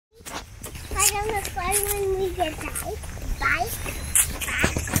fun when we get back.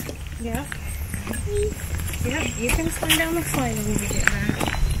 Yeah. Yeah, you can swing down the slide when we get back.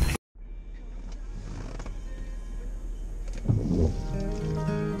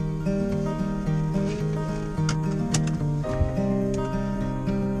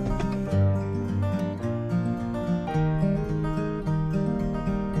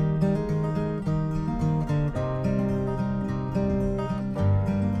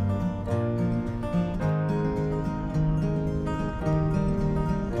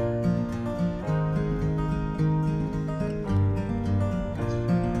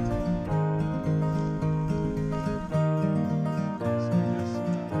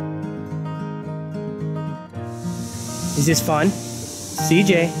 Is this fun?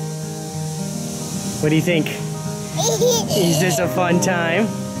 CJ, what do you think? Is this a fun time?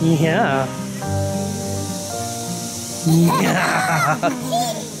 Yeah. Yeah.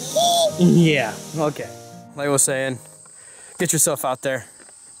 Yeah, okay. Like I was saying, get yourself out there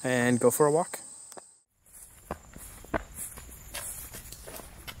and go for a walk.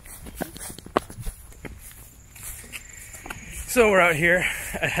 So we're out here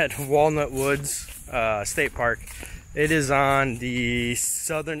at Walnut Woods State Park. It is on the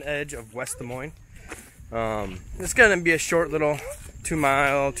southern edge of West Des Moines. It's gonna be a short little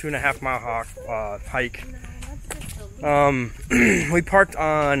 2.5 mile hike. We parked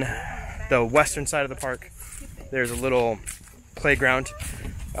on the western side of the park. There's a little playground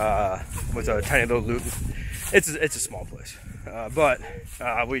with a tiny little loop. It's a small place, but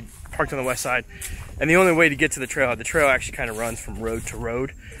we parked on the west side. And the only way to get to the trail actually kind of runs from road to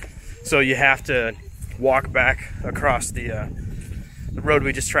road. So you have to walk back across the road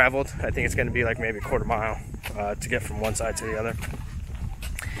we just traveled. I think it's going to be like maybe a quarter mile to get from one side to the other.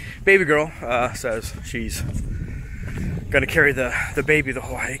 Baby girl says she's going to carry the baby the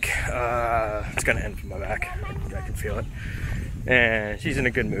whole hike. It's going to end from my back. I can feel it. And she's in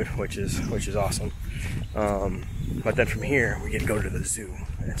a good mood, which is awesome. But then from here we get to go to the zoo,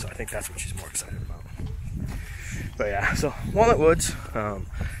 and so I think that's what she's more excited about. But yeah, so Walnut Woods,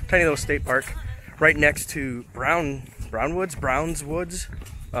 tiny little state park, right next to Browns Woods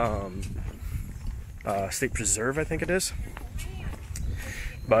State Preserve, I think it is.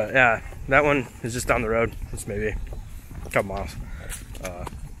 But yeah, that one is just down the road. It's maybe a couple miles,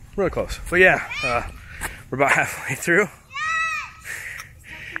 really close. But yeah, we're about halfway through.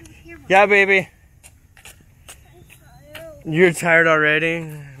 Yeah, baby. You're tired already?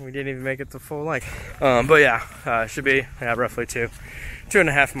 We didn't even make it to full length. But yeah, should be roughly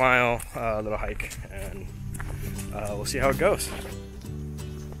 2.5 mile little hike, and we'll see how it goes.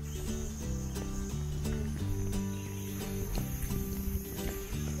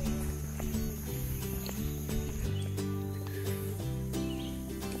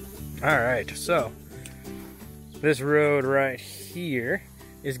 All right, so this road right here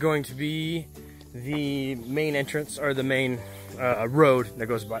is going to be the main entrance, or the main road that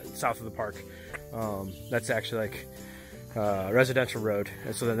goes south of the park. That's actually like a residential road,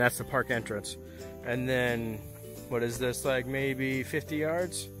 and so then that's the park entrance. And then what is this, like maybe 50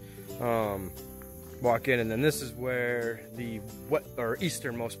 yards? Walk in, and then this is where the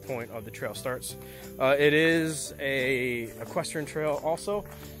easternmost point of the trail starts. It is a equestrian trail also,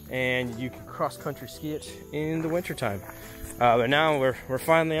 and you can cross-country ski it in the wintertime. But now we're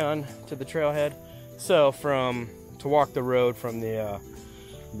finally on to the trailhead. So to walk the road from the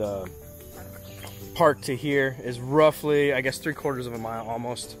park to here is roughly, I guess, 3/4 of a mile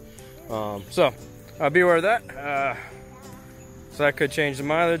almost. So be aware of that. So that could change the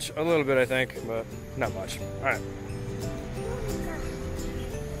mileage a little bit, I think, but not much. All right.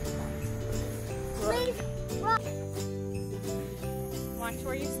 Watch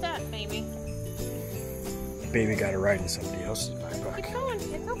where you step, baby. Baby got a ride in somebody else's backpack. Keep going,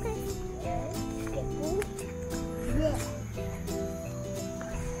 it's okay.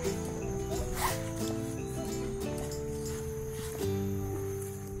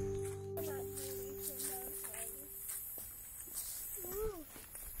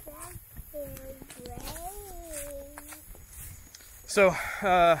 So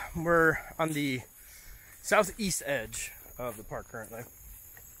we're on the southeast edge of the park currently,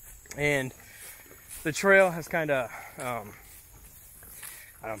 and the trail has kind of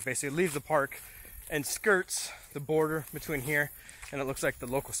basically leaves the park and skirts the border between here, and it looks like the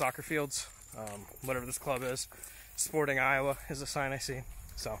local soccer fields, whatever this club is. Sporting Iowa is the sign I see,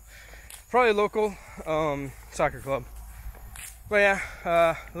 so probably a local soccer club. But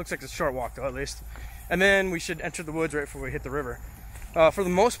yeah, it looks like it's a short walk though, at least. And then we should enter the woods right before we hit the river. For the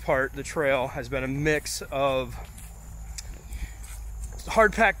most part, the trail has been a mix of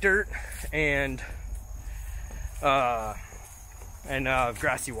hard-packed dirt and and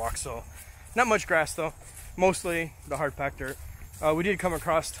grassy walks. So not much grass though, mostly the hard packed dirt. We did come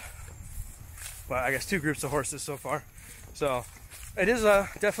across, well, I guess 2 groups of horses so far. So it is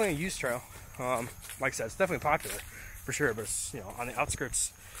definitely a used trail. Like I said, it's definitely popular for sure, but it's, you know, on the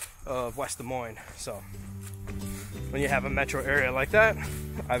outskirts of West Des Moines. So when you have a metro area like that,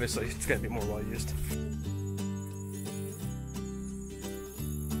 obviously it's going to be more well used.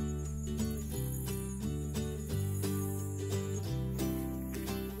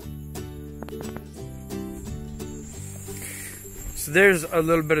 So there's a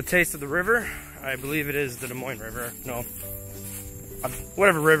little bit of taste of the river. I believe it is the Des Moines River. No,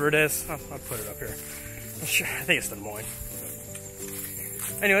 whatever river it is, I'll put it up here. I think it's the Des Moines.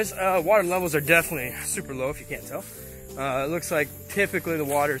 Anyways, water levels are definitely super low if you can't tell. It looks like typically the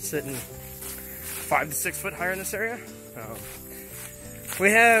water is sitting 5 to 6 foot higher in this area.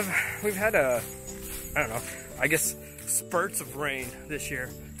 We've had I don't know, I guess spurts of rain this year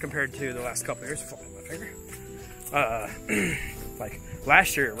compared to the last couple of years. Flipping my finger. Like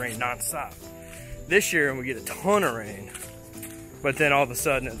last year it rained non-stop. This year we get a ton of rain, but then all of a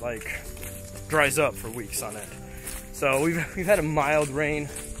sudden it like dries up for weeks on end. So we've had a mild rain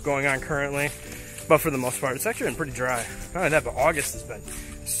going on currently, but for the most part it's actually been pretty dry. Not only that, but August has been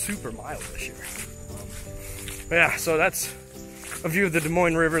super mild this year. But yeah, so that's a view of the Des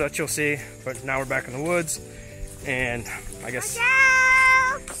Moines River that you'll see. But now we're back in the woods, and I guess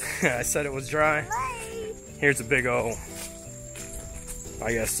I said it was dry. Here's a big old,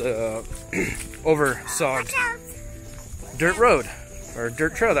 I guess, oversawed dirt road or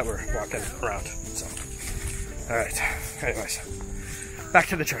dirt trail that we're walking around. So, all right. Anyways, back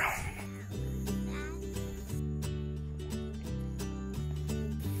to the trail.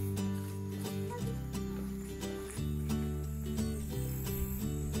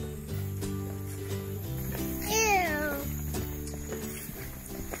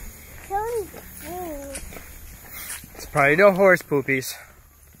 It's probably no horse poopies.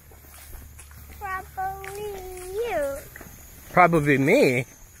 Probably you. Probably me. Yeah,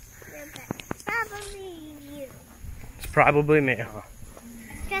 but probably you. It's probably me, huh?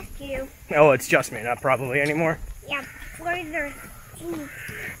 Just you. Oh, it's just me, not probably anymore. Yeah, boys are stinky.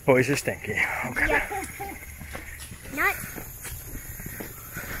 Boys are stinky. Okay. Yeah. Not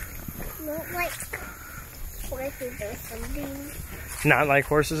like horses or something. Not like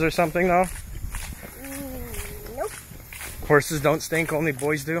horses or something, though? Nope. Horses don't stink, only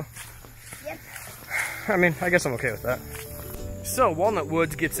boys do? Yep. I mean, I guess I'm okay with that. So, Walnut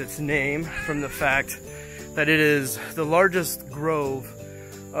Woods gets its name from the fact that it is the largest grove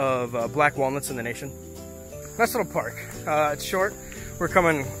of black walnuts in the nation. Nice little park. It's short. We're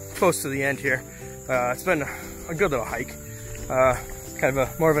coming close to the end here. It's been a good little hike. Kind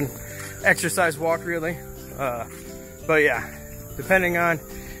of more of an exercise walk, really. But yeah, depending on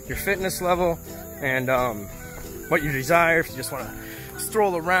your fitness level and what you desire, if you just want to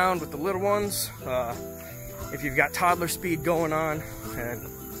stroll around with the little ones, if you've got toddler speed going on and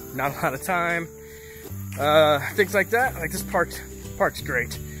not a lot of time, things like that, like this park's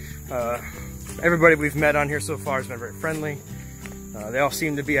great. Everybody we've met on here so far has been very friendly. They all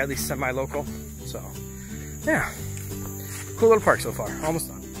seem to be at least semi-local, so yeah, cool little park so far. Almost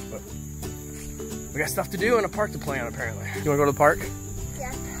done, but we got stuff to do and a park to play on apparently. You want to go to the park?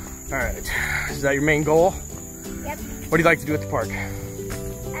 Yeah. All right, is that your main goal? Yep. What do you like to do at the park?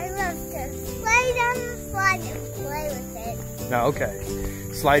 I love to slide on the slide and play with it. No, okay.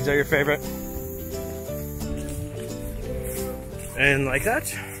 Slides are your favorite? And like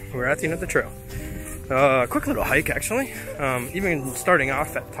that, we're at the end of the trail. Quick little hike, actually. Even starting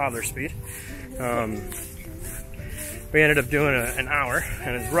off at toddler speed. We ended up doing an hour,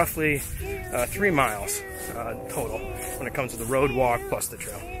 and it's roughly 3 miles total when it comes to the road walk plus the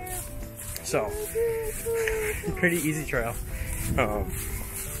trail. So, pretty easy trail.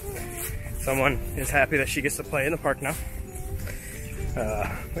 Someone is happy that she gets to play in the park now.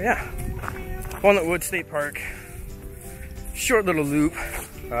 But yeah, Walnut Woods State Park. Short little loop.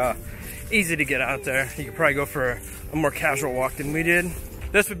 Easy to get out there. You could probably go for a more casual walk than we did.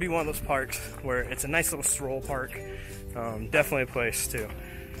 This would be one of those parks where it's a nice little stroll park. Definitely a place to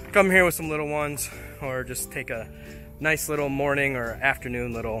come here with some little ones, or just take a nice little morning or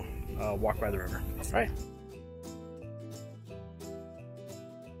afternoon little walk by the river. All right.